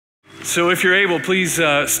So if you're able, please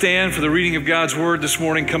stand for the reading of God's word this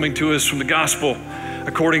morning, coming to us from the gospel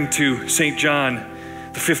according to St. John,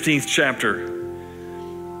 the 15th chapter.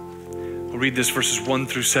 We'll read this verses 1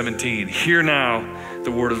 through 17. Hear now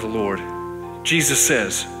the word of the Lord. Jesus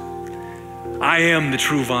says, I am the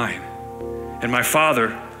true vine, and my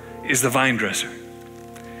Father is the vine dresser.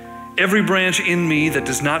 Every branch in me that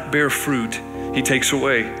does not bear fruit, he takes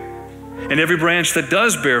away. And every branch that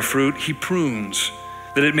does bear fruit, he prunes,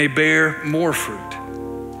 that it may bear more fruit.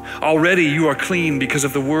 Already you are clean because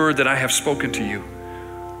of the word that I have spoken to you.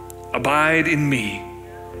 Abide in me,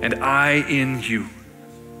 and I in you.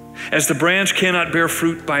 As the branch cannot bear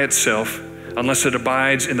fruit by itself unless it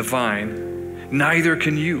abides in the vine, neither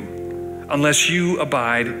can you unless you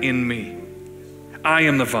abide in me. I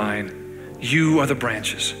am the vine, you are the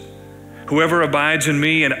branches. Whoever abides in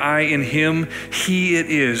me and I in him, he it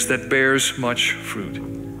is that bears much fruit.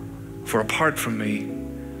 For apart from me,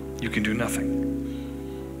 you can do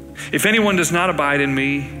nothing. If anyone does not abide in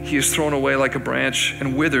me, he is thrown away like a branch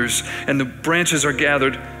and withers, and the branches are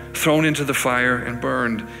gathered, thrown into the fire and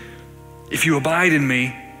burned. If you abide in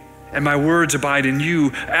me, and my words abide in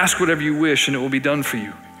you, ask whatever you wish, and it will be done for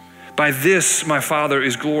you. By this my Father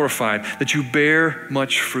is glorified, that you bear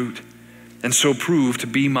much fruit, and so prove to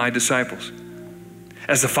be my disciples.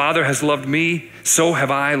 As the Father has loved me, so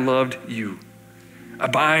have I loved you.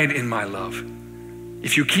 Abide in my love.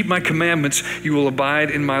 If you keep my commandments, you will abide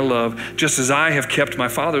in my love, just as I have kept my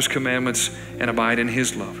Father's commandments and abide in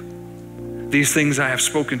his love. These things I have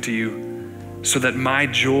spoken to you, so that my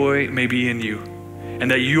joy may be in you, and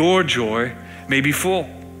that your joy may be full.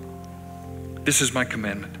 This is my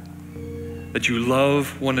commandment, that you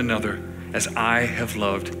love one another as I have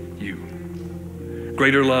loved you.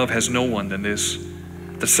 Greater love has no one than this,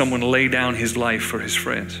 that someone lay down his life for his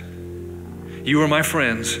friends. You are my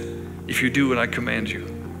friends if you do what I command you.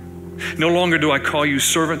 No longer do I call you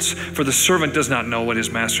servants, for the servant does not know what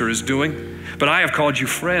his master is doing, but I have called you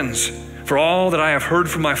friends, for all that I have heard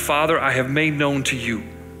from my Father I have made known to you.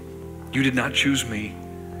 You did not choose me,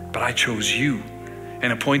 but I chose you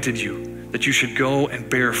and appointed you, that you should go and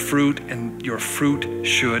bear fruit, and your fruit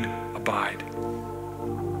should abide,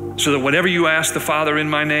 so that whatever you ask the Father in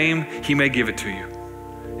my name, he may give it to you.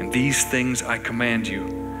 And these things I command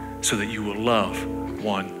you, so that you will love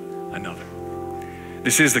one another.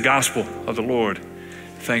 This is the gospel of the Lord.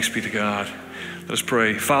 Thanks be to God. Let us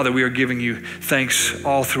pray. Father, we are giving you thanks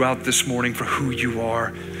all throughout this morning for who you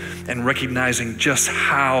are, and recognizing just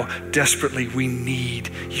how desperately we need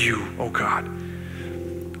you, oh God.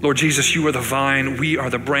 Lord Jesus, you are the vine, we are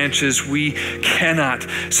the branches. We cannot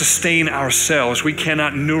sustain ourselves. We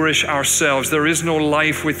cannot nourish ourselves. There is no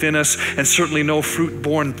life within us, and certainly no fruit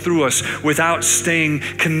born through us, without staying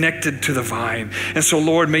connected to the vine. And so,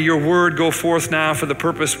 Lord, may your word go forth now for the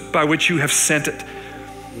purpose by which you have sent it.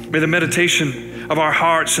 May the meditation of our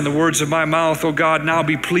hearts and the words of my mouth, oh God, now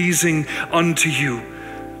be pleasing unto you.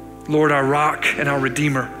 Lord, our rock and our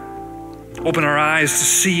redeemer. Open our eyes to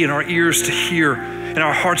see and our ears to hear, and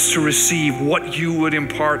our hearts to receive what you would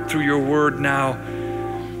impart through your word now,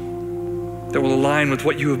 that will align with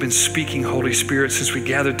what you have been speaking, Holy Spirit, since we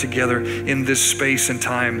gathered together in this space and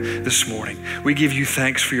time this morning. We give you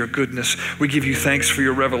thanks for your goodness. We give you thanks for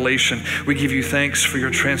your revelation. We give you thanks for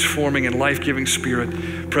your transforming and life-giving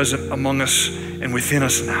Spirit present among us and within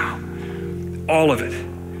us now. All of it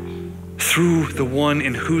through the one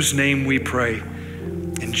in whose name we pray.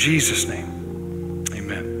 In Jesus' name,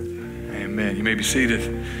 amen. Amen. You may be seated.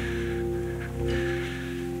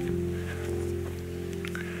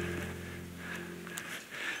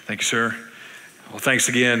 Thank you, sir. Well, thanks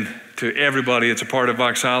again to everybody that's a part of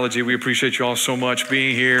Voxology. We appreciate you all so much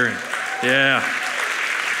being here. Yeah.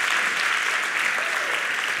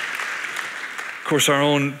 Of course, our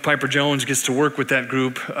own Piper Jones gets to work with that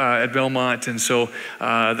group at Belmont, and so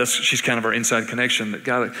she's kind of our inside connection that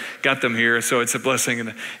got them here. So it's a blessing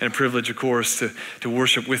and a privilege, of course, to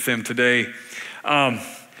worship with them today.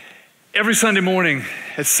 Every Sunday morning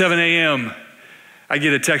at 7 a.m., I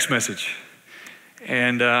get a text message.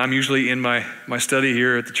 And I'm usually in my study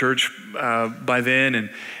here at the church by then, and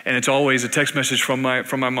it's always a text message from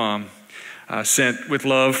my mom, sent with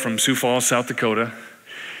love from Sioux Falls, South Dakota.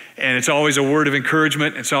 And it's always a word of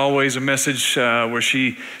encouragement. It's always a message where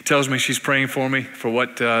she tells me she's praying for me for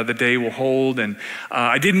what the day will hold. And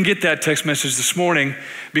I didn't get that text message this morning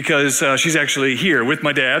because she's actually here with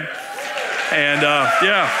my dad. And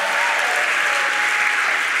yeah.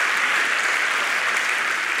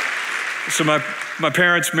 So my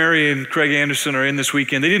parents, Mary and Craig Anderson, are in this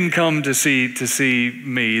weekend. They didn't come to see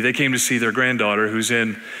me. They came to see their granddaughter, who's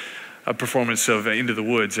in a performance of Into the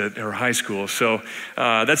Woods at her high school. So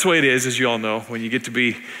that's the way it is, as you all know. When you get to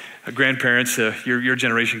be grandparents, your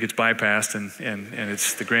generation gets bypassed, and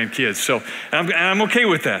it's the grandkids. So I'm okay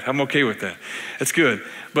with that. I'm okay with that. That's good.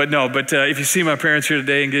 But if you see my parents here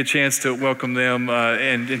today and get a chance to welcome them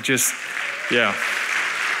and just, yeah.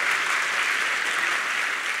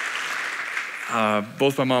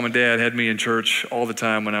 Both my mom and dad had me in church all the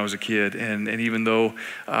time when I was a kid, and even though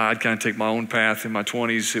I'd kind of take my own path in my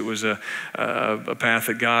 20s, it was a path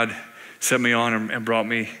that God set me on and brought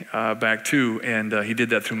me back to, and he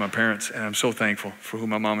did that through my parents, and I'm so thankful for who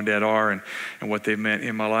my mom and dad are and what they've meant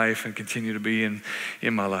in my life and continue to be in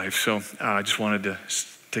my life. So I just wanted to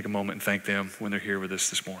take a moment and thank them when they're here with us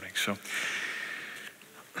this morning. So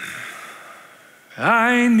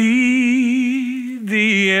I need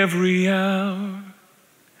thee every hour,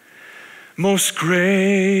 most gracious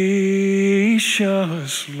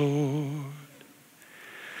Lord.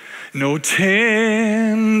 No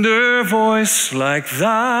tender voice like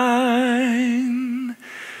thine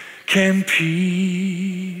can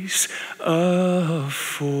peace afford.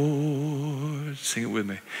 Sing it with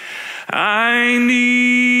me. I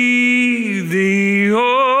need thee,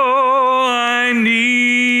 oh, I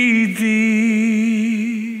need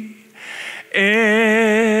thee.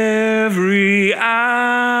 Every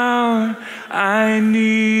hour I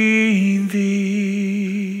need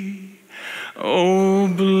thee. Oh,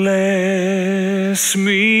 bless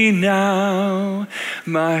me now,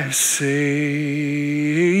 my Savior.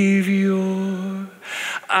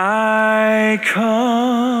 I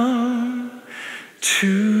come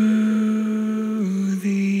to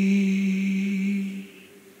thee.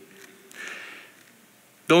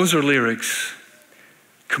 Those are lyrics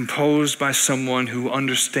composed by someone who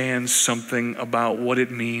understands something about what it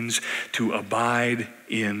means to abide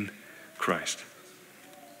in Christ.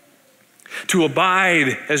 To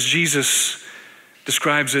abide, as Jesus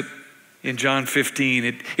describes it in John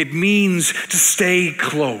 15, it means to stay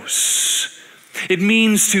close. It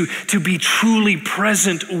means to be truly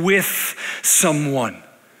present with someone.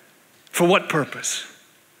 For what purpose?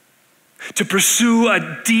 To pursue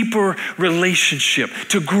a deeper relationship,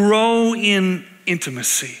 to grow in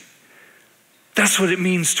intimacy. That's what it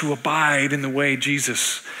means to abide in the way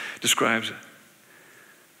Jesus describes it.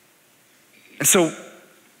 And so,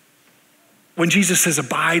 when Jesus says,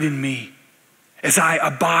 abide in me, as I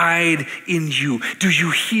abide in you, do you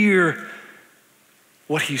hear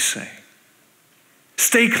what he's saying?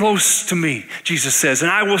 Stay close to me, Jesus says, and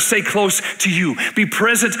I will stay close to you. Be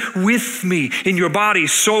present with me in your body,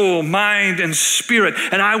 soul, mind, and spirit,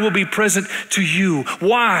 and I will be present to you.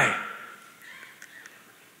 Why?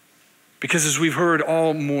 Because as we've heard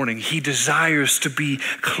all morning, he desires to be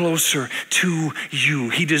closer to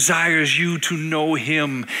you. He desires you to know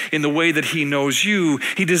him in the way that he knows you.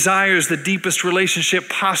 He desires the deepest relationship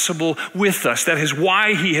possible with us. That is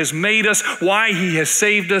why he has made us, why he has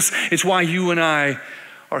saved us. It's why you and I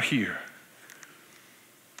are here.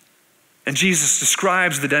 And Jesus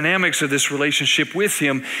describes the dynamics of this relationship with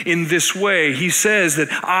him in this way. He says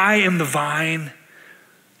that I am the vine,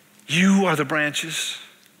 you are the branches.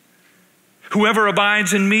 Whoever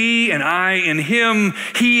abides in me and I in him,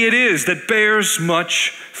 he it is that bears much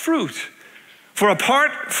fruit. For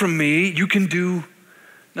apart from me, you can do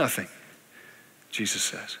nothing, Jesus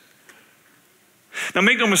says. Now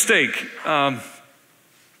make no mistake,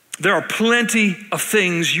 there are plenty of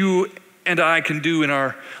things you and I can do in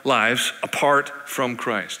our lives apart from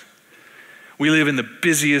Christ. We live in the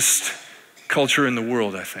busiest culture in the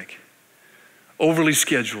world, I think. Overly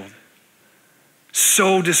scheduled,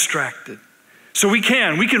 so distracted. So we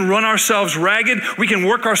can run ourselves ragged. We can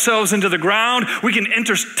work ourselves into the ground. We can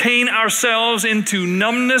entertain ourselves into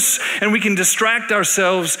numbness, and we can distract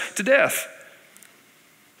ourselves to death.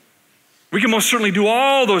 We can most certainly do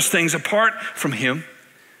all those things apart from him.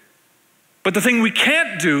 But the thing we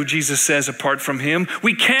can't do, Jesus says, apart from him,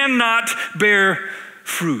 we cannot bear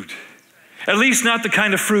fruit. At least not the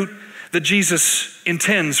kind of fruit that Jesus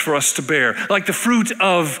intends for us to bear, like the fruit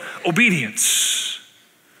of obedience.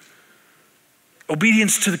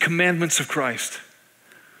 Obedience to the commandments of Christ.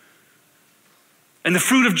 And the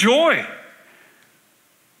fruit of joy.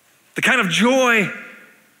 The kind of joy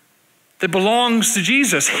that belongs to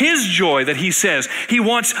Jesus. His joy that he says he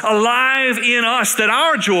wants alive in us, that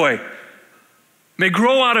our joy may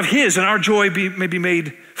grow out of his and our joy may be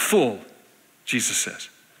made full, Jesus says.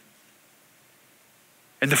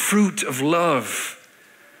 And the fruit of love,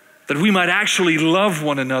 that we might actually love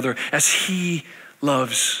one another as he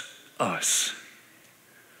loves us.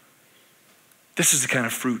 This is the kind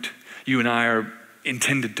of fruit you and I are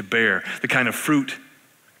intended to bear, the kind of fruit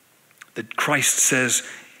that Christ says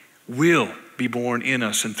will be born in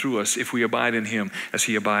us and through us if we abide in him as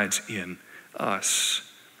he abides in us.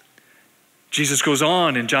 Jesus goes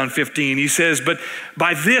on in John 15. He says, but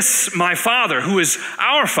by this my Father, who is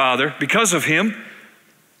our Father, because of him,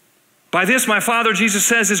 by this my Father, Jesus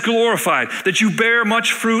says, is glorified, that you bear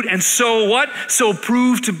much fruit, and so what? So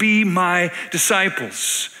prove to be my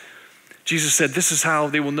disciples. Jesus said, this is how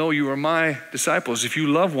they will know you are my disciples, if you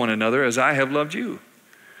love one another as I have loved you.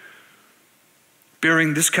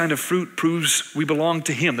 Bearing this kind of fruit proves we belong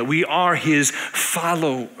to him, that we are his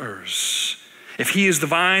followers. If he is the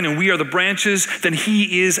vine and we are the branches, then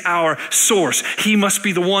he is our source. He must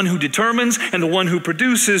be the one who determines and the one who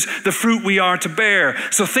produces the fruit we are to bear.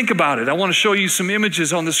 So think about it. I want to show you some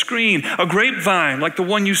images on the screen. A grapevine, like the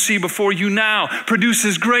one you see before you now,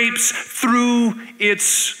 produces grapes through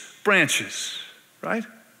its branches, right?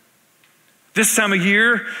 This time of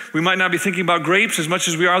year, we might not be thinking about grapes as much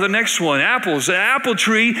as we are the next one. Apples. An apple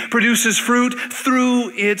tree produces fruit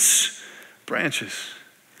through its branches.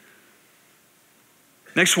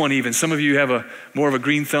 Next one even, some of you have more of a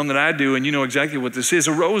green thumb than I do, and you know exactly what this is.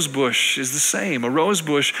 A rose bush is the same. A rose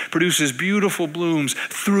bush produces beautiful blooms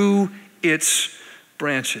through its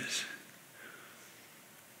branches.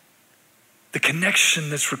 The connection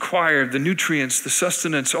that's required, the nutrients, the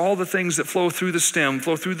sustenance, all the things that flow through the stem,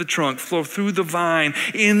 flow through the trunk, flow through the vine,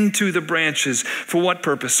 into the branches. For what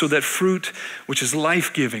purpose? So that fruit, which is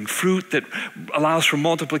life-giving, fruit that allows for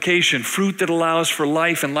multiplication, fruit that allows for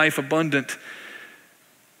life and life abundant,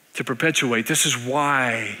 to perpetuate. This is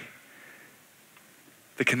why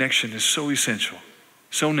the connection is so essential,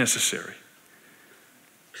 so necessary.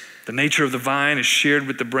 The nature of the vine is shared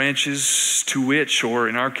with the branches to which, or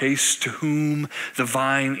in our case, to whom the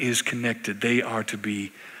vine is connected. They are to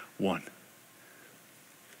be one.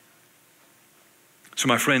 So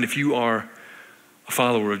my friend, if you are a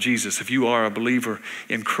follower of Jesus, if you are a believer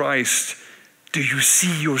in Christ, do you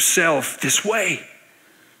see yourself this way?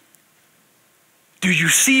 Do you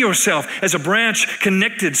see yourself as a branch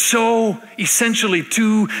connected so essentially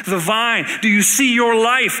to the vine? Do you see your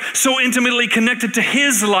life so intimately connected to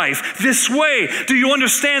his life this way? Do you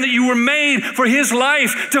understand that you were made for his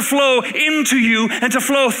life to flow into you and to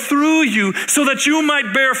flow through you so that you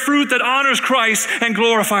might bear fruit that honors Christ and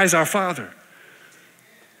glorifies our Father?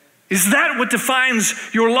 Is that what defines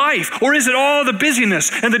your life? Or is it all the busyness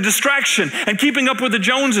and the distraction and keeping up with the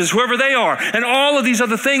Joneses, whoever they are, and all of these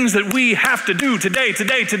other things that we have to do today?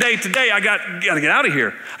 I got to get out of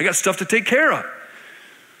here. I got stuff to take care of.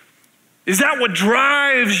 Is that what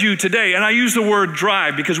drives you today? And I use the word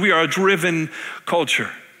drive because we are a driven culture.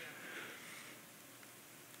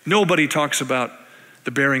 Nobody talks about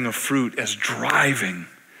the bearing of fruit as driving.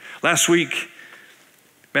 Last week,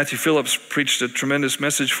 Matthew Phillips preached a tremendous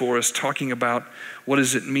message for us talking about what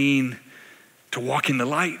does it mean to walk in the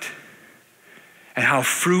light and how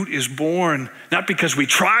fruit is born not because we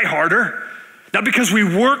try harder, not because we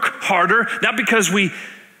work harder, not because we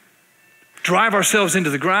drive ourselves into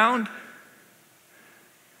the ground,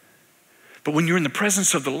 but when you're in the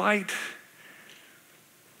presence of the light,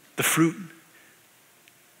 the fruit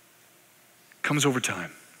comes over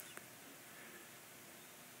time.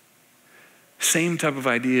 Same type of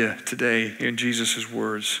idea today in Jesus'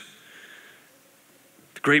 words.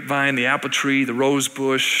 The grapevine, the apple tree, the rose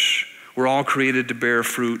bush, we're all created to bear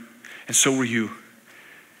fruit, and so were you,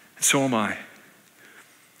 and so am I.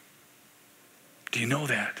 Do you know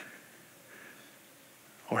that?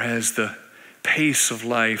 Or has the pace of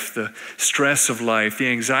life, the stress of life, the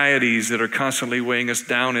anxieties that are constantly weighing us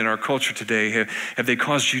down in our culture today, have they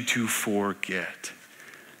caused you to forget?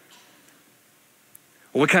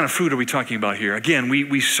 Well, what kind of fruit are we talking about here? Again,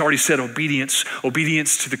 we already said obedience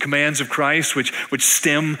to the commands of Christ, which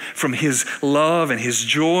stem from his love and his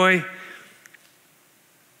joy. And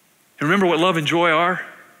remember what love and joy are?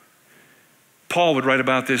 Paul would write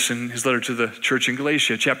about this in his letter to the church in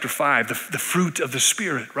Galatia, chapter 5, the fruit of the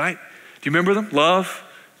Spirit, right? Do you remember them? Love,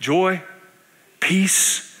 joy,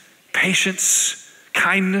 peace, patience,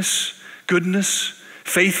 kindness, goodness,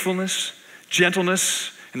 faithfulness,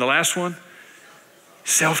 gentleness, and the last one,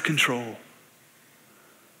 self-control.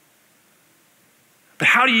 But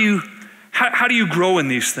how do you grow in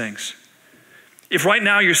these things? If right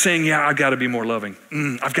now you're saying, yeah, I've got to be more loving.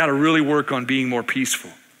 I've got to really work on being more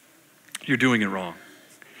peaceful. You're doing it wrong.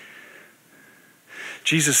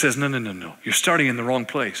 Jesus says, no. You're starting in the wrong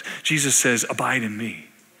place. Jesus says, abide in me.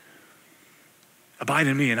 Abide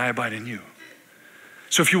in me and I abide in you.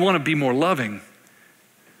 So if you want to be more loving,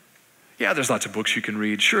 yeah, there's lots of books you can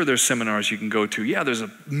read. Sure, there's seminars you can go to. Yeah, there's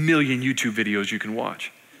a million YouTube videos you can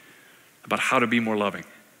watch about how to be more loving.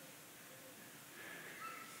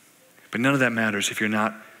 But none of that matters if you're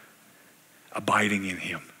not abiding in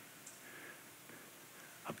him.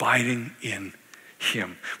 Abiding in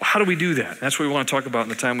him. Well, how do we do that? That's what we want to talk about in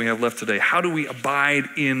the time we have left today. How do we abide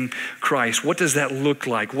in Christ? What does that look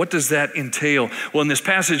like? What does that entail? Well, in this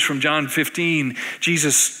passage from John 15,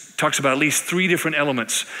 Jesus talks about at least 3 different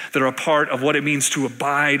elements that are a part of what it means to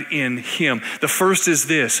abide in him. The first is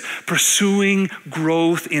this: pursuing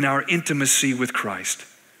growth in our intimacy with Christ.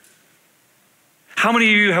 How many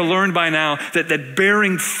of you have learned by now that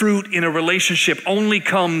bearing fruit in a relationship only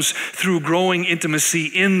comes through growing intimacy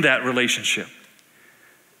in that relationship?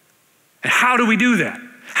 And how do we do that?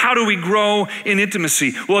 How do we grow in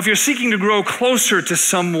intimacy? Well, if you're seeking to grow closer to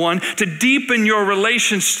someone, to deepen your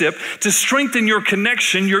relationship, to strengthen your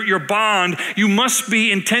connection, your bond, you must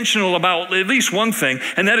be intentional about at least one thing,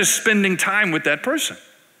 and that is spending time with that person.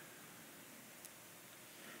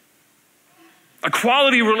 A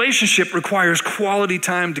quality relationship requires quality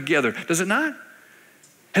time together, does it not?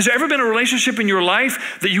 Has there ever been a relationship in your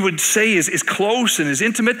life that you would say is close and is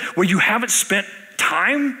intimate where you haven't spent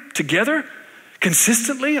time together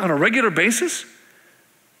consistently on a regular basis?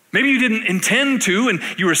 Maybe you didn't intend to, and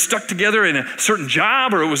you were stuck together in a certain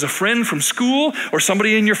job, or it was a friend from school, or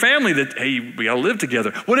somebody in your family that, hey, we gotta live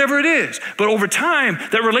together, whatever it is. But over time,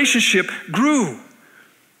 that relationship grew.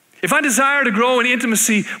 If I desire to grow in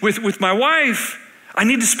intimacy with my wife, I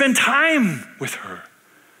need to spend time with her.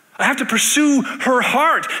 I have to pursue her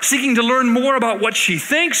heart, seeking to learn more about what she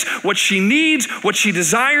thinks, what she needs, what she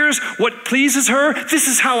desires, what pleases her. This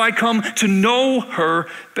is how I come to know her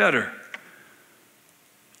better.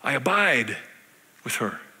 I abide with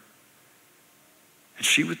her, and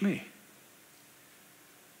she with me.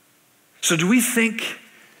 So do we think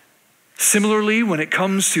similarly when it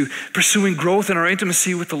comes to pursuing growth in our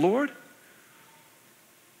intimacy with the Lord?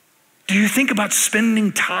 Do you think about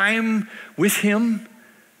spending time with him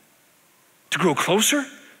to grow closer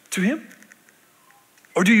to him?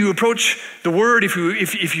 Or do you approach the word, if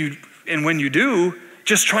you and when you do,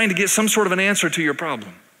 just trying to get some sort of an answer to your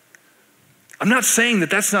problem? I'm not saying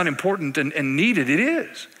that that's not important and needed. It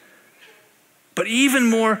is. But even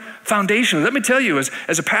more foundational, let me tell you,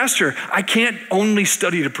 as a pastor, I can't only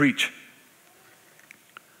study to preach.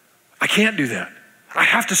 I can't do that. I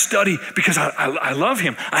have to study because I love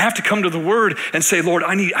him. I have to come to the word and say, Lord,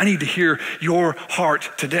 I need to hear your heart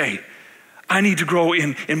today. I need to grow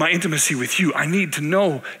in my intimacy with you. I need to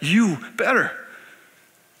know you better.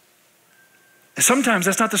 And sometimes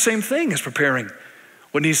that's not the same thing as preparing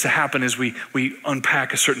what needs to happen as we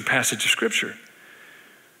unpack a certain passage of Scripture.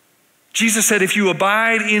 Jesus said, if you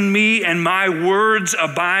abide in me and my words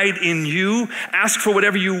abide in you, ask for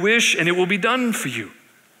whatever you wish and it will be done for you.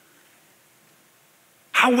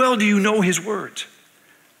 How well do you know his words?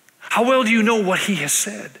 How well do you know what he has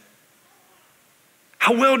said?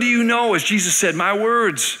 How well do you know, as Jesus said, my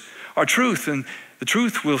words are truth and the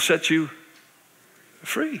truth will set you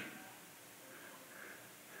free?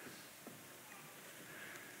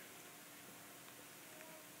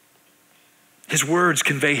 His words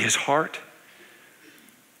convey his heart.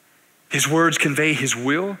 His words convey his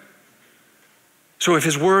will. So if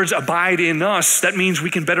his words abide in us, that means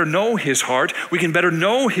we can better know his heart. We can better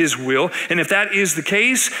know his will. And if that is the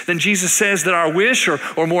case, then Jesus says that our wish,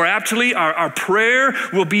 or more aptly, our prayer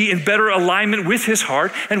will be in better alignment with his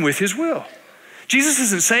heart and with his will. Jesus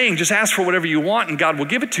isn't saying just ask for whatever you want and God will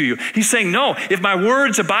give it to you. He's saying, no, if my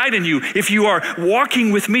words abide in you, if you are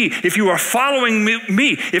walking with me, if you are following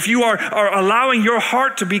me, if you are allowing your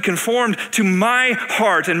heart to be conformed to my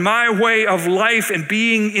heart and my way of life and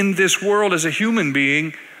being in this world as a human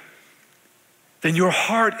being, then your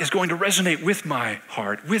heart is going to resonate with my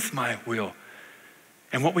heart, with my will.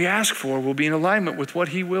 And what we ask for will be in alignment with what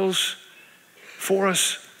he wills for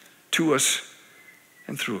us, to us,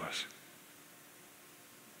 and through us.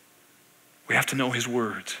 We have to know his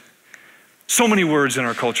words. So many words in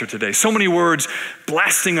our culture today, so many words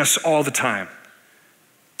blasting us all the time.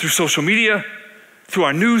 Through social media, through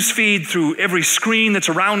our news feed, through every screen that's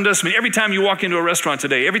around us. I mean, every time you walk into a restaurant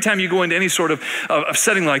today, every time you go into any sort of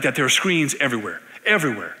setting like that, there are screens everywhere,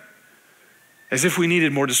 everywhere. As if we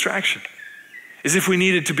needed more distraction. As if we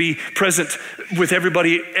needed to be present with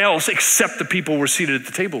everybody else except the people we're seated at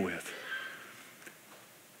the table with.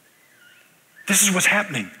 This is what's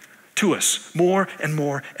happening to us more and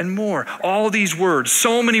more and more. All these words,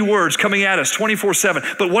 so many words coming at us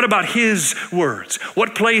 24/7. But what about his words?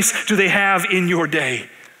 What place do they have in your day?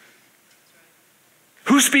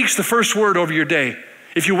 Who speaks the first word over your day?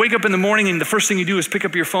 If you wake up in the morning and the first thing you do is pick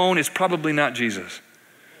up your phone, it's probably not Jesus.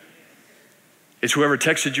 It's whoever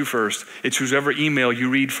texted you first. It's whoever email you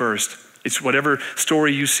read first. It's whatever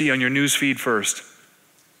story you see on your news feed first.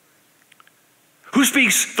 Who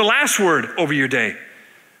speaks the last word over your day?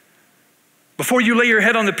 Before you lay your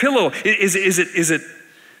head on the pillow, is it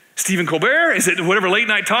Stephen Colbert? Is it whatever late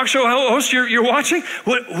night talk show host you're watching?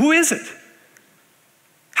 Who is it?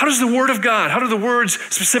 How does the word of God, how do the words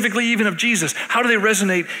specifically even of Jesus, how do they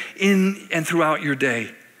resonate in and throughout your day?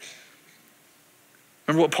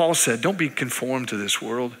 Remember what Paul said, don't be conformed to this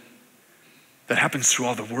world. That happens through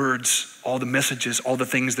all the words, all the messages, all the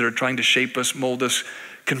things that are trying to shape us, mold us,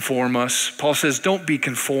 conform us. Paul says, don't be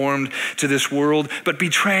conformed to this world, but be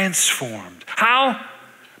transformed. How?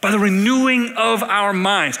 By the renewing of our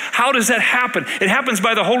minds. How does that happen? It happens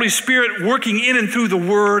by the Holy Spirit working in and through the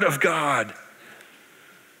Word of God.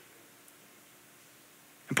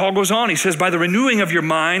 And Paul goes on, he says, by the renewing of your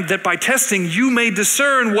mind, that by testing you may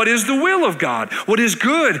discern what is the will of God, what is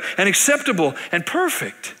good and acceptable and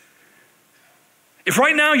perfect. If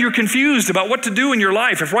right now you're confused about what to do in your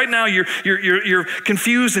life, if right now you're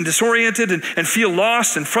confused and disoriented and feel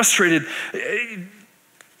lost and frustrated,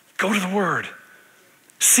 go to the Word.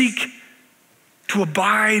 Seek to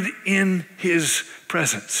abide in His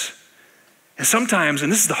presence. And sometimes,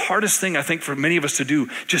 and this is the hardest thing I think for many of us to do,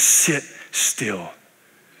 just sit still.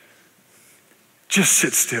 Just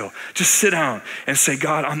sit still. Just sit down and say,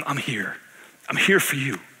 God, I'm here. I'm here for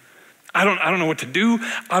you. I don't know what to do.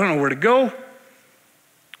 I don't know where to go.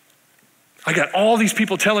 I got all these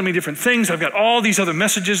people telling me different things. I've got all these other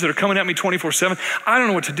messages that are coming at me 24/7. I don't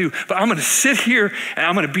know what to do, but I'm going to sit here and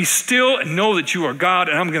I'm going to be still and know that you are God,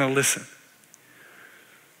 and I'm going to listen.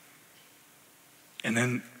 And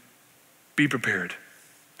then be prepared,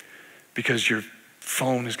 because your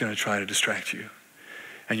phone is going to try to distract you,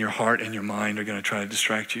 and your heart and your mind are going to try to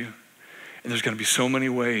distract you. And there's going to be so many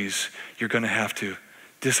ways you're going to have to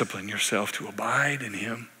discipline yourself to abide in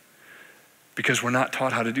Him, because we're not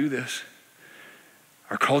taught how to do this.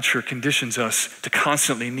 Our culture conditions us to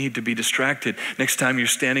constantly need to be distracted. Next time you're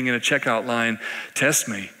standing in a checkout line, test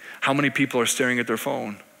me. How many people are staring at their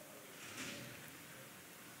phone?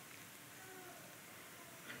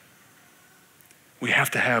 We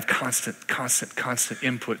have to have constant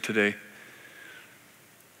input today.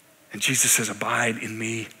 And Jesus says, abide in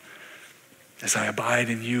me as I abide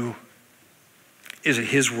in you. Is it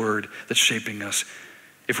His word that's shaping us?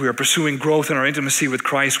 If we are pursuing growth in our intimacy with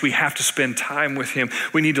Christ, we have to spend time with Him.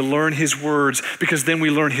 We need to learn His words, because then we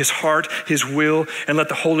learn His heart, His will, and let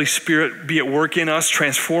the Holy Spirit be at work in us,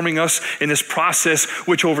 transforming us in this process,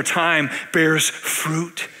 which over time bears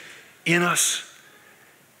fruit in us,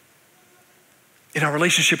 in our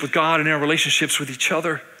relationship with God and in our relationships with each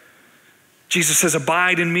other. Jesus says,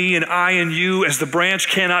 abide in me and I in you. As the branch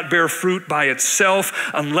cannot bear fruit by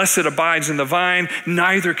itself unless it abides in the vine,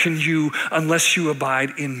 neither can you unless you abide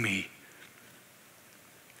in me.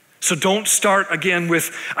 So don't start again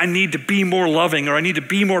with, I need to be more loving, or I need to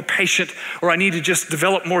be more patient, or I need to just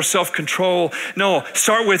develop more self-control. No,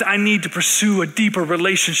 start with, I need to pursue a deeper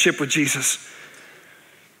relationship with Jesus.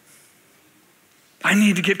 I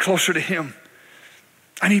need to get closer to Him.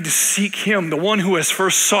 I need to seek Him, the one who has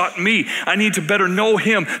first sought me. I need to better know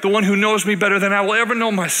Him, the one who knows me better than I will ever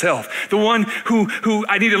know myself. The one who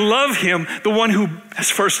I need to love Him, the one who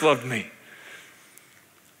has first loved me.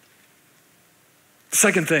 The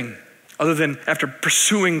second thing, other than after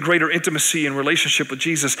pursuing greater intimacy and relationship with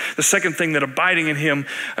Jesus, the second thing that abiding in Him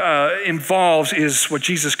involves is what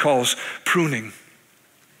Jesus calls pruning.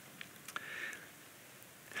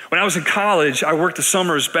 When I was in college, I worked the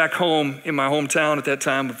summers back home in my hometown at that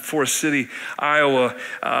time, Forest City, Iowa.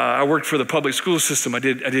 I worked for the public school system. I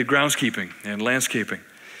did groundskeeping and landscaping.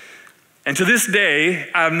 And to this day,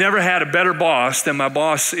 I've never had a better boss than my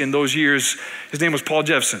boss in those years. His name was Paul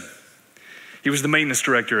Jeffson. He was the maintenance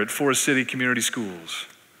director at Forest City Community Schools.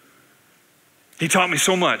 He taught me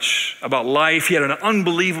so much about life. He had an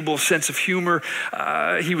unbelievable sense of humor.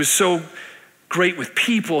 He was so great with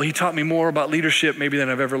people. He taught me more about leadership maybe than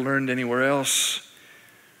I've ever learned anywhere else.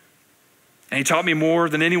 And he taught me more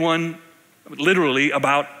than anyone, literally,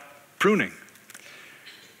 about pruning.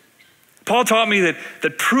 Paul taught me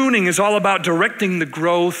that pruning is all about directing the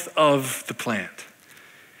growth of the plant.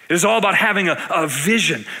 It is all about having a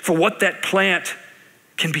vision for what that plant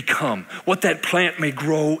can become, what that plant may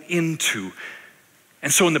grow into.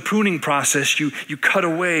 And so in the pruning process, you cut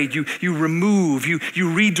away, you remove,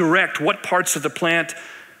 you redirect what parts of the plant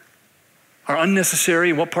are unnecessary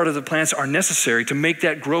and what part of the plants are necessary to make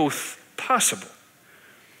that growth possible.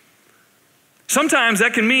 Sometimes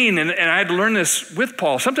that can mean, and I had to learn this with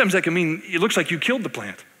Paul, sometimes that can mean it looks like you killed the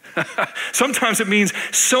plant. Sometimes it means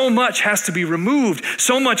so much has to be removed,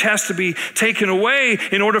 so much has to be taken away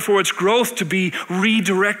in order for its growth to be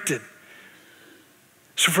redirected.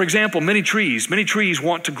 So for example, many trees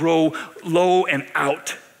want to grow low and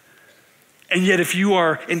out. And yet if you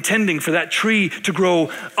are intending for that tree to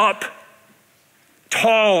grow up,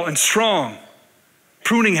 tall and strong,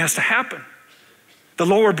 pruning has to happen. The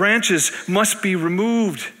lower branches must be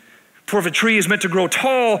removed. For if a tree is meant to grow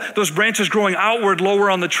tall, those branches growing outward lower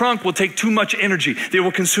on the trunk will take too much energy. They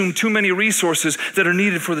will consume too many resources that are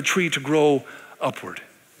needed for the tree to grow upward.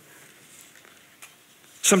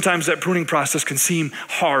 Sometimes that pruning process can seem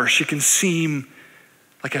harsh. It can seem,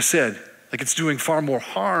 like I said, like it's doing far more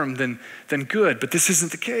harm than good, but this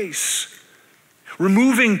isn't the case.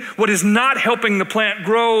 Removing what is not helping the plant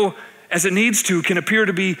grow as it needs to can appear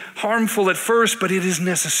to be harmful at first, but it is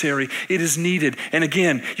necessary. It is needed. And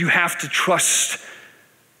again, you have to trust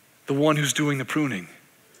the one who's doing the pruning.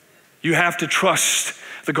 You have to trust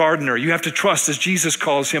the gardener. You have to trust, as Jesus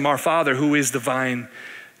calls him, our Father, who is the vine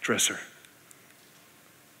dresser.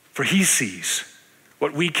 For he sees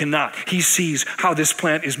what we cannot. He sees how this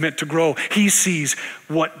plant is meant to grow. He sees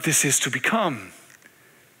what this is to become.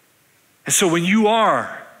 And so when you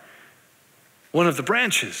are one of the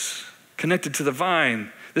branches connected to the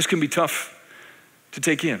vine, this can be tough to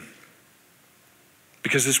take in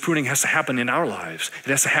because this pruning has to happen in our lives. It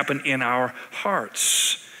has to happen in our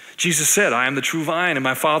hearts. Jesus said, I am the true vine and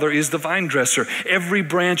my Father is the vine dresser. Every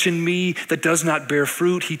branch in me that does not bear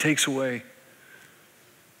fruit, he takes away.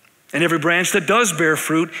 And every branch that does bear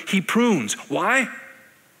fruit, he prunes. Why?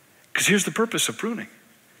 Because here's the purpose of pruning.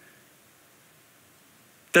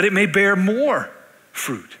 That it may bear more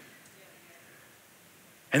fruit.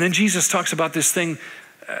 And then Jesus talks about this thing,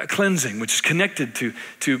 cleansing, which is connected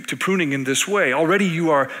to pruning in this way. Already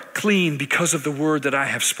you are clean because of the word that I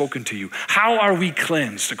have spoken to you. How are we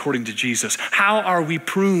cleansed according to Jesus? How are we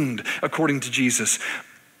pruned according to Jesus?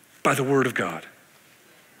 By the word of God.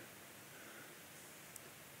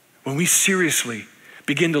 When we seriously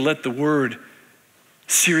begin to let the word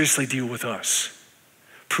seriously deal with us,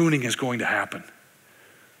 pruning is going to happen.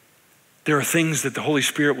 There are things that the Holy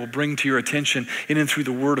Spirit will bring to your attention in and through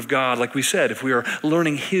the Word of God. Like we said, if we are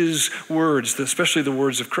learning His words, especially the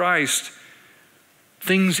words of Christ,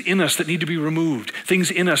 things in us that need to be removed,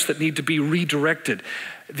 things in us that need to be redirected,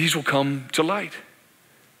 these will come to light.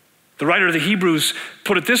 The writer of the Hebrews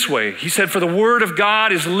put it this way. He said, for the Word of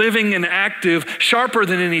God is living and active, sharper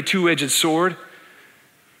than any two-edged sword.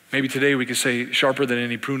 Maybe today we could say sharper than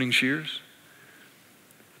any pruning shears.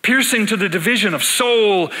 Piercing to the division of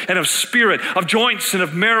soul and of spirit, of joints and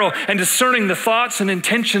of marrow, and discerning the thoughts and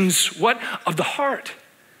intentions, what? Of the heart.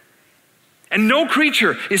 And no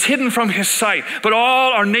creature is hidden from his sight, but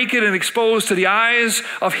all are naked and exposed to the eyes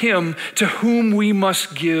of him to whom we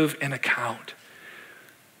must give an account.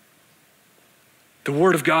 The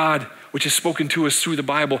Word of God, which is spoken to us through the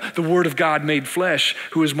Bible, the Word of God made flesh,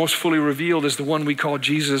 who is most fully revealed as the one we call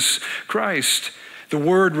Jesus Christ. The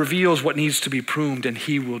Word reveals what needs to be pruned, and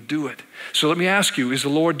He will do it. So let me ask you, is the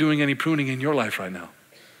Lord doing any pruning in your life right now?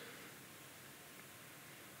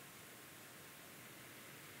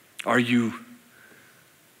 Are you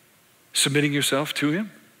submitting yourself to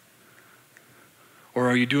Him? Or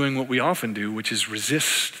are you doing what we often do, which is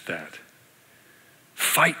resist that,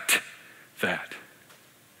 fight that,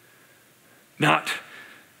 not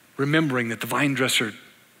remembering that the vine dresser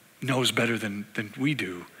knows better than we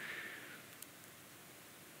do?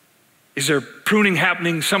 Is there pruning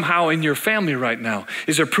happening somehow in your family right now?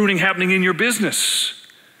 Is there pruning happening in your business?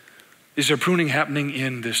 Is there pruning happening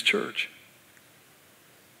in this church?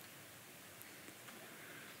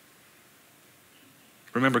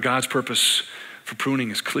 Remember, God's purpose for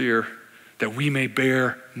pruning is clear, that we may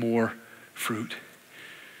bear more fruit,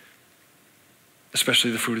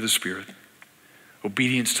 especially the fruit of the Spirit,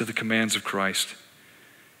 obedience to the commands of Christ.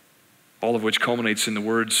 All of which culminates in the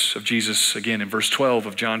words of Jesus, again in verse 12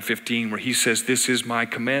 of John 15, where he says, this is my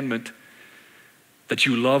commandment, that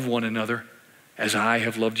you love one another as I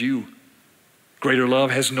have loved you. Greater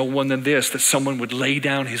love has no one than this, that someone would lay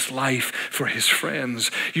down his life for his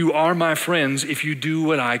friends. You are my friends if you do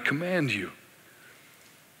what I command you.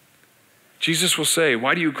 Jesus will say,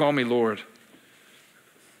 why do you call me Lord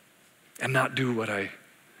and not do what I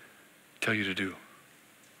tell you to do?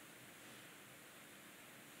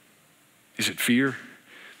 Is it fear?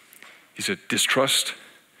 Is it distrust?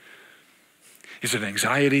 Is it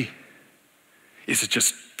anxiety? Is it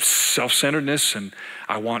just self-centeredness and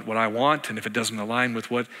I want what I want, and if it doesn't align with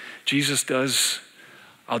what Jesus does,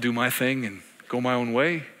 I'll do my thing and go my own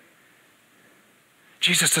way?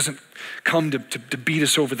 Jesus doesn't come to beat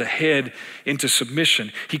us over the head into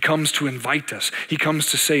submission. He comes to invite us. He comes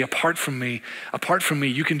to say, apart from me,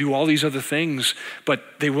 you can do all these other things,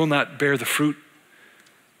 but they will not bear the fruit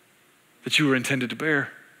that you were intended to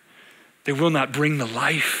bear. They will not bring the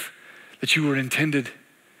life that you were intended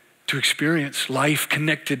to experience. Life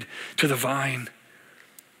connected to the vine.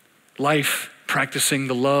 Life practicing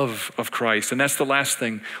the love of Christ. And that's the last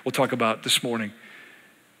thing we'll talk about this morning.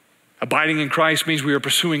 Abiding in Christ means we are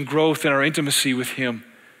pursuing growth in our intimacy with him.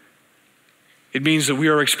 It means that we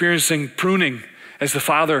are experiencing pruning as the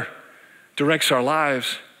Father directs our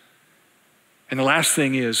lives. And the last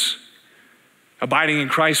thing is, abiding in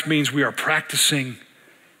Christ means we are practicing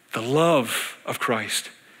the love of Christ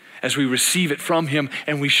as we receive it from him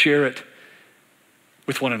and we share it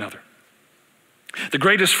with one another. The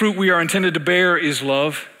greatest fruit we are intended to bear is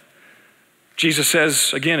love. Jesus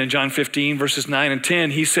says, again in John 15, verses 9 and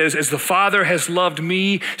 10, he says, as the Father has loved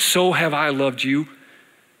me, so have I loved you.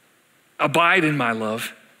 Abide in my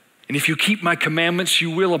love. And if you keep my commandments,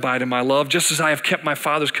 you will abide in my love, just as I have kept my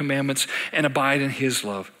Father's commandments and abide in his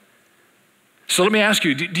love. So let me ask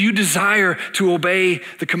you, do you desire to obey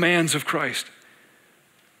the commands of Christ?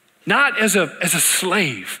 Not as a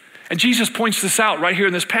slave. And Jesus points this out right here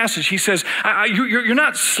in this passage. He says, you're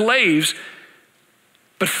not slaves,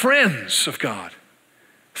 but friends of God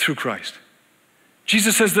through Christ.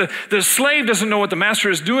 Jesus says the slave doesn't know what the master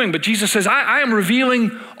is doing, but Jesus says, I am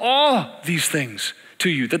revealing all these things to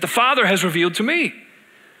you that the Father has revealed to me.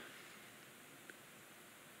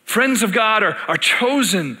 Friends of God are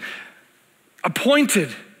chosen, appointed,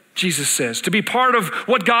 Jesus says, to be part of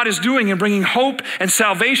what God is doing in bringing hope and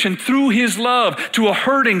salvation through his love to a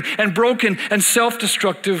hurting and broken and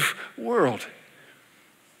self-destructive world.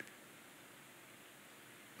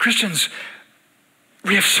 Christians,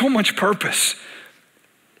 we have so much purpose,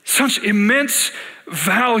 such immense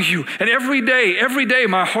value. And every day,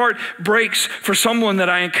 my heart breaks for someone that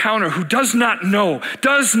I encounter who does not know,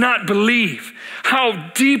 does not believe how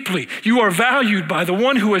deeply you are valued by the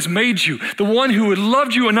one who has made you, the one who had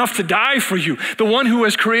loved you enough to die for you, the one who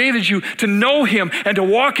has created you to know him and to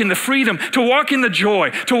walk in the freedom, to walk in the joy,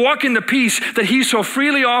 to walk in the peace that he so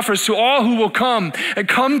freely offers to all who will come and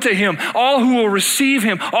come to him, all who will receive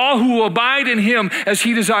him, all who will abide in him as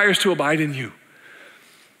he desires to abide in you.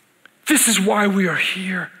 This is why we are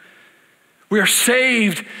here. We are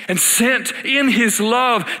saved and sent in his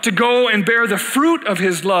love to go and bear the fruit of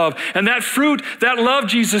his love. And that fruit, that love,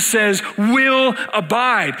 Jesus says, will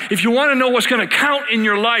abide. If you want to know what's going to count in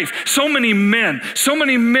your life, so many men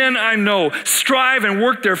I know strive and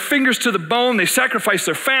work their fingers to the bone. They sacrifice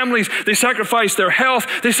their families. They sacrifice their health.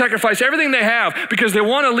 They sacrifice everything they have because they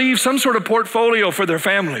want to leave some sort of portfolio for their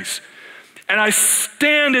families. And I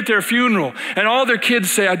stand at their funeral and all their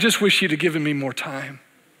kids say, I just wish you'd have given me more time.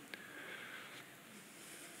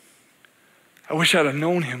 I wish I'd have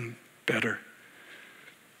known him better.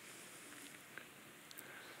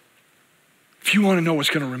 If you want to know what's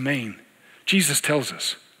going to remain, Jesus tells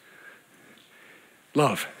us,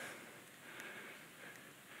 love.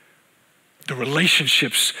 The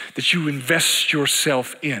relationships that you invest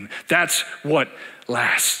yourself in, that's what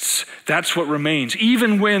lasts. That's what remains,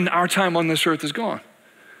 even when our time on this earth is gone.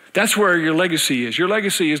 That's where your legacy is. Your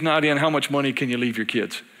legacy is not in how much money can you leave your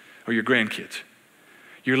kids or your grandkids.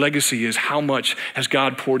 Your legacy is how much has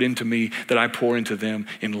God poured into me that I pour into them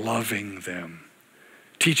in loving them,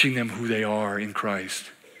 teaching them who they are in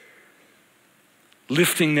Christ,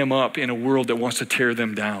 lifting them up in a world that wants to tear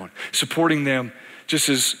them down, supporting them just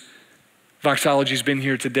as Voxology's been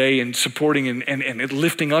here today and supporting and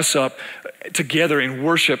lifting us up together in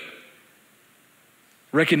worship,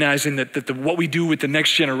 recognizing that what we do with the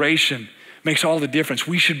next generation makes all the difference.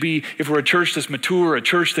 We should be, if we're a church that's mature, a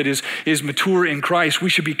church that is mature in Christ, we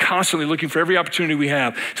should be constantly looking for every opportunity we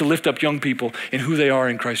have to lift up young people in who they are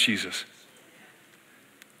in Christ Jesus.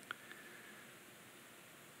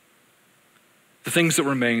 The things that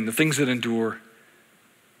remain, the things that endure,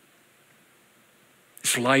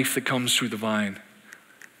 it's life that comes through the vine.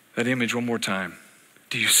 That image one more time.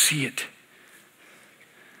 Do you see it?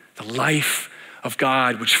 The life of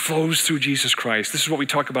God which flows through Jesus Christ. This is what we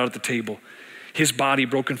talk about at the table. His body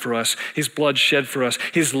broken for us, his blood shed for us,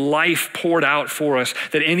 his life poured out for us,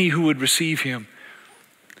 that any who would receive him,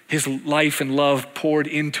 his life and love poured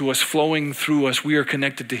into us, flowing through us, we are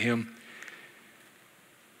connected to him.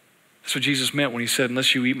 That's what Jesus meant when he said,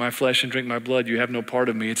 unless you eat my flesh and drink my blood, you have no part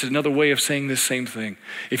of me. It's another way of saying this same thing.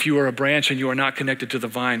 If you are a branch and you are not connected to the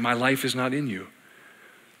vine, my life is not in you.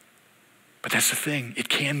 But that's the thing, it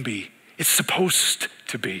can be. It's supposed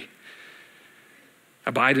to be.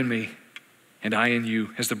 Abide in me, and I in you.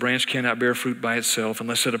 As the branch cannot bear fruit by itself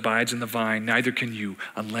unless it abides in the vine, neither can you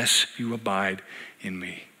unless you abide in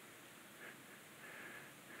me.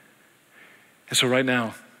 And so right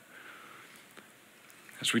now,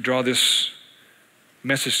 as we draw this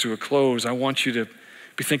message to a close, I want you to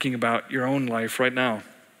be thinking about your own life right now.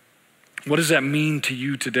 What does that mean to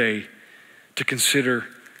you today to consider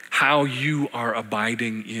how you are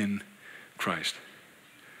abiding in Christ?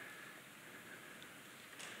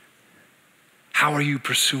 How are you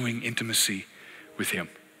pursuing intimacy with him?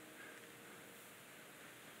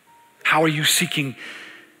 How are you seeking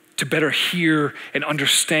to better hear and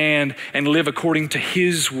understand and live according to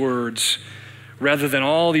his words rather than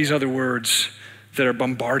all these other words that are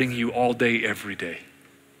bombarding you all day, every day?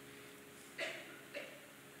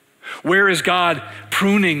 Where is God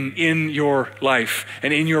pruning in your life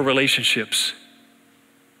and in your relationships?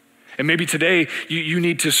 And maybe today you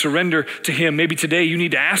need to surrender to him. Maybe today you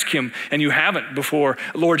need to ask him, and you haven't before,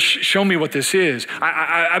 Lord, show me what this is.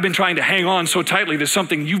 I've been trying to hang on so tightly to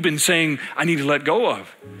something you've been saying I need to let go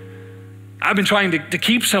of. I've been trying to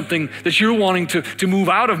keep something that you're wanting to move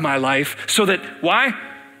out of my life so that, why?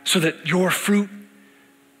 So that your fruit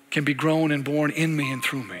can be grown and born in me and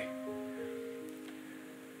through me.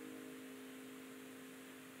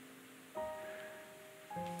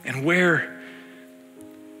 And where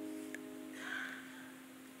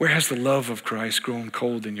has the love of Christ grown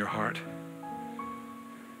cold in your heart?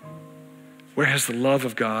 Where has the love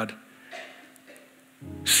of God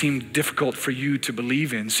seemed difficult for you to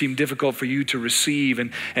believe in, seemed difficult for you to receive?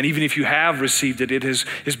 And even if you have received it, it has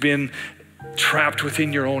been trapped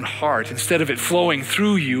within your own heart. Instead of it flowing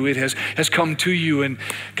through you, it has come to you and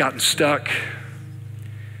gotten stuck.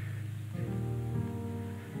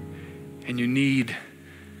 And you need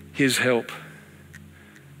his help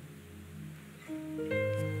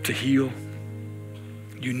to heal.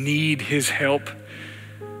 You need his help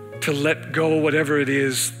to let go whatever it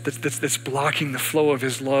is that's blocking the flow of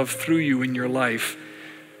his love through you in your life.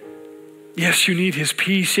 Yes, you need his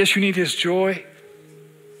peace. Yes, you need his joy.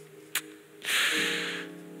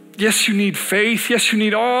 Yes, you need faith. Yes, you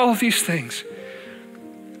need all these things.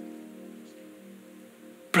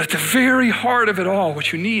 But at the very heart of it all,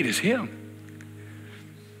 what you need is him.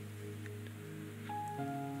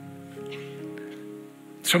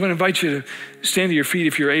 So I'm going to invite you to stand to your feet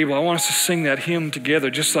if you're able. I want us to sing that hymn together,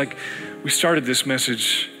 just like we started this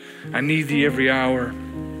message. I need thee every hour.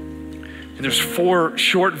 And there's 4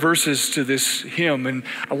 short verses to this hymn, and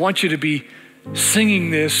I want you to be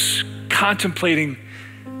singing this, contemplating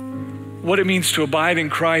what it means to abide in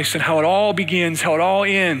Christ and how it all begins, how it all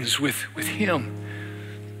ends with him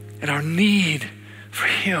and our need for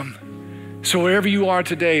him. So wherever you are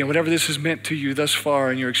today and whatever this has meant to you thus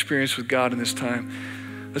far in your experience with God in this time,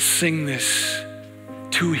 let's sing this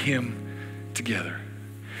to him together.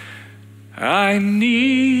 I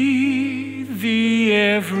need thee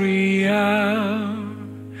every hour,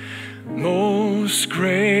 most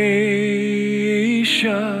gracious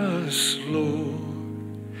Lord.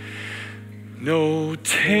 No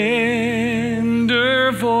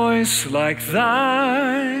tender voice like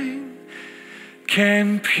thine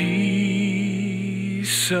can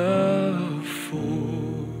peace afford.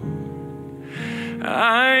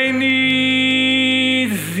 I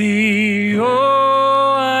need thee,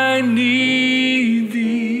 oh, I need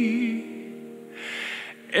thee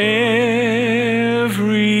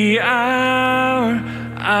every hour.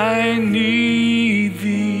 I need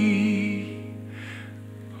thee.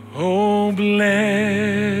 Oh,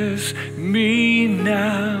 bless me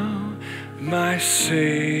now, my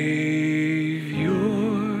Savior.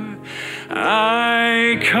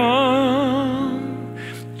 I come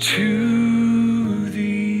to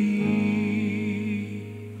thee.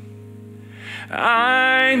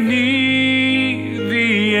 I need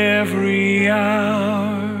thee every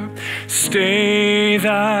hour. Stay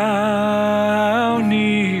thou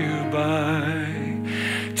nearby.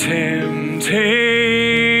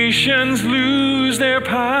 Temptations lose their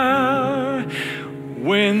power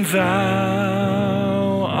when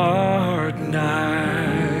thou art nigh.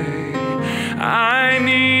 I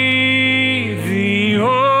need thee,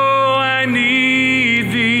 oh, I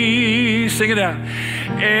need thee. Sing it out.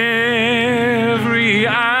 Every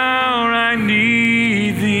hour I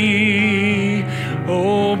need thee.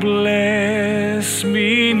 Oh, bless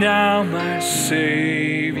me now, my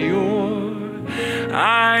Savior.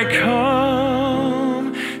 I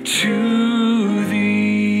come to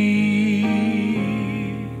thee.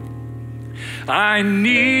 I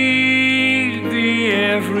need thee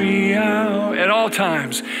every hour, at all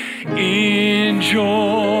times, in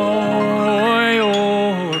joy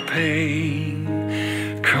or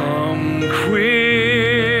pain. Come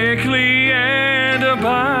quickly and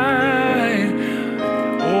abide,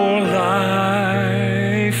 or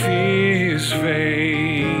life is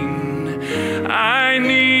vain. I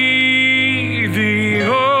need thee,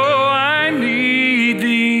 oh, I need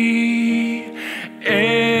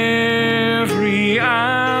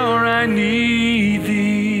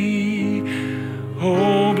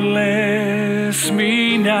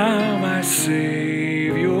now, my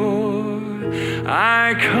Savior.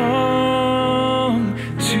 I come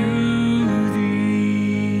to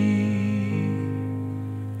thee.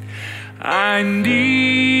 I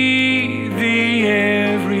need thee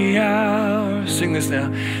every hour. Sing this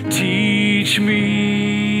now. Teach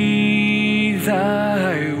me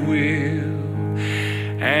thy will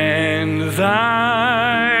and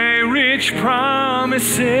thy rich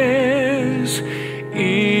promises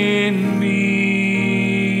in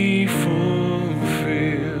me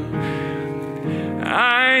fulfill.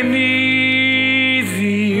 I need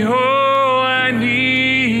thee, oh, I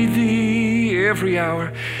need thee every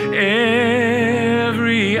hour.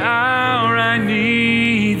 Every hour I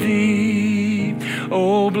need thee.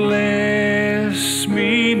 Oh, bless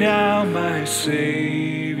me now, my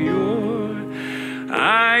Savior.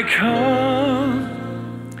 I come.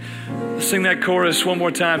 Let's sing that chorus one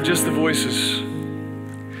more time, just the voices.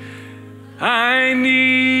 I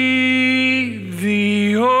need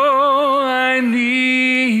thee, oh, I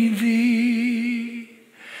need thee.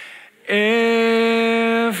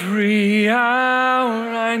 Every hour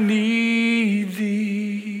I need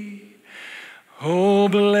thee. Oh,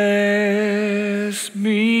 bless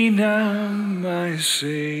me now, my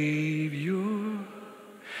Savior.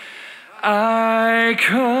 I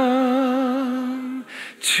come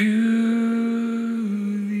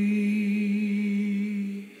to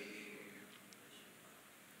thee.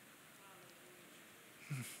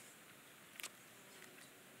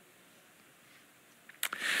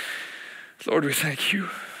 Lord, we thank you.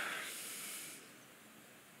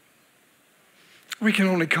 We can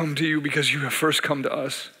only come to you because you have first come to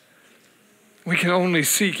us. We can only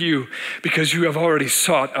seek you because you have already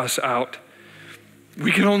sought us out.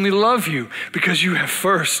 We can only love you because you have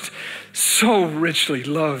first so richly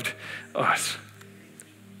loved us.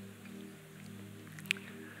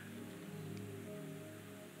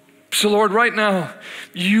 So Lord, right now,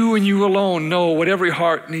 you and you alone know what every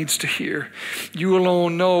heart needs to hear. You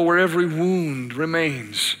alone know where every wound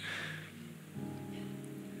remains.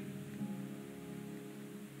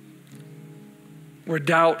 Where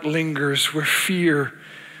doubt lingers, where fear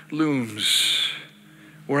looms,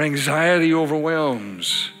 where anxiety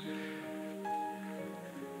overwhelms,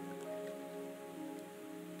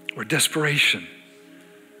 where desperation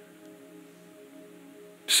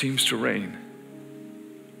seems to reign.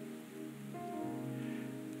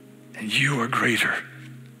 And you are greater,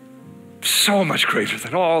 so much greater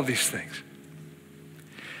than all these things.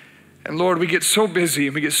 And Lord, we get so busy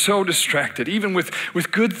and we get so distracted, even with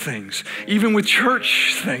good things, even with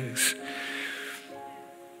church things.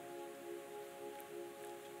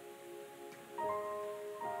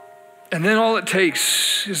 And then all it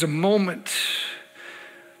takes is a moment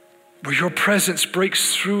where your presence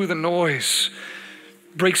breaks through the noise,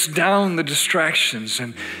 breaks down the distractions,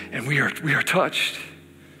 and we are touched.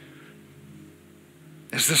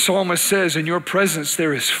 As the psalmist says, in your presence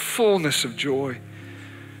there is fullness of joy.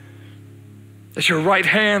 At your right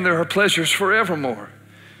hand there are pleasures forevermore.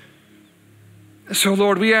 And so,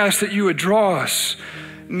 Lord, we ask that you would draw us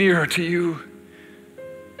nearer to you,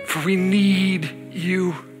 for we need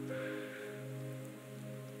you.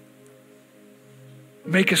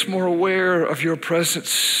 Make us more aware of your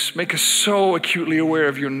presence. Make us so acutely aware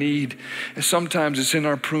of your need. And sometimes it's in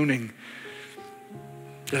our pruning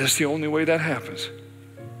that is the only way that happens.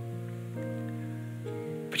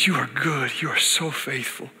 But you are good. You are so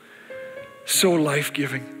faithful, so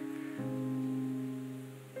life-giving.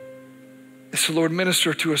 So Lord,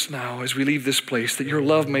 minister to us now as we leave this place, that your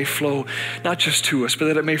love may flow not just to us, but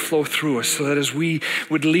that it may flow through us, so that as we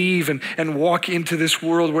would leave and walk into this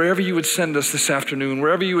world, wherever you would send us this afternoon,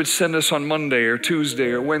 wherever you would send us on Monday or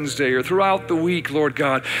Tuesday or Wednesday or throughout the week, Lord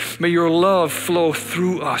God, may your love flow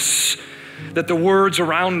through us. That the words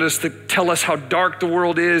around us that tell us how dark the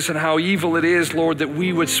world is and how evil it is, Lord, that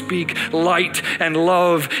we would speak light and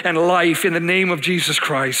love and life in the name of Jesus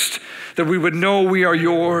Christ. That we would know we are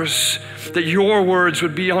yours, that your words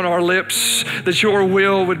would be on our lips, that your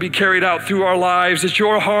will would be carried out through our lives, that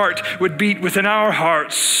your heart would beat within our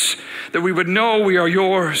hearts, that we would know we are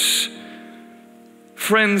yours,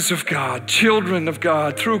 friends of God, children of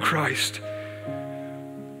God through Christ.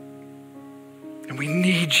 And we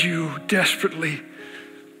need you desperately.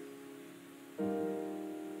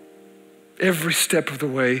 Every step of the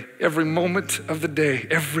way, every moment of the day,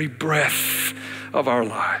 every breath of our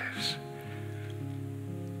lives.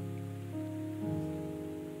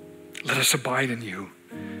 Let us abide in you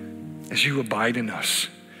as you abide in us.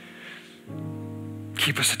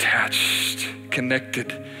 Keep us attached,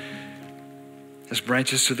 connected as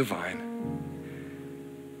branches to the vine.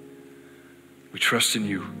 We trust in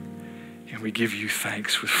you. And we give you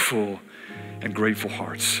thanks with full and grateful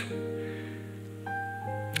hearts.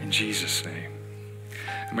 In Jesus' name.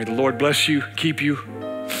 And may the Lord bless you, keep you.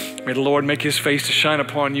 May the Lord make his face to shine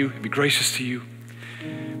upon you and be gracious to you.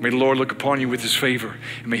 May the Lord look upon you with his favor,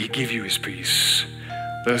 and may he give you his peace.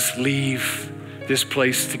 Let us leave this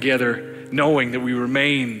place together knowing that we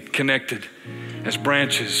remain connected as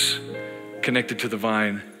branches connected to the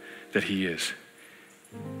vine that he is.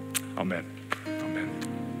 Amen.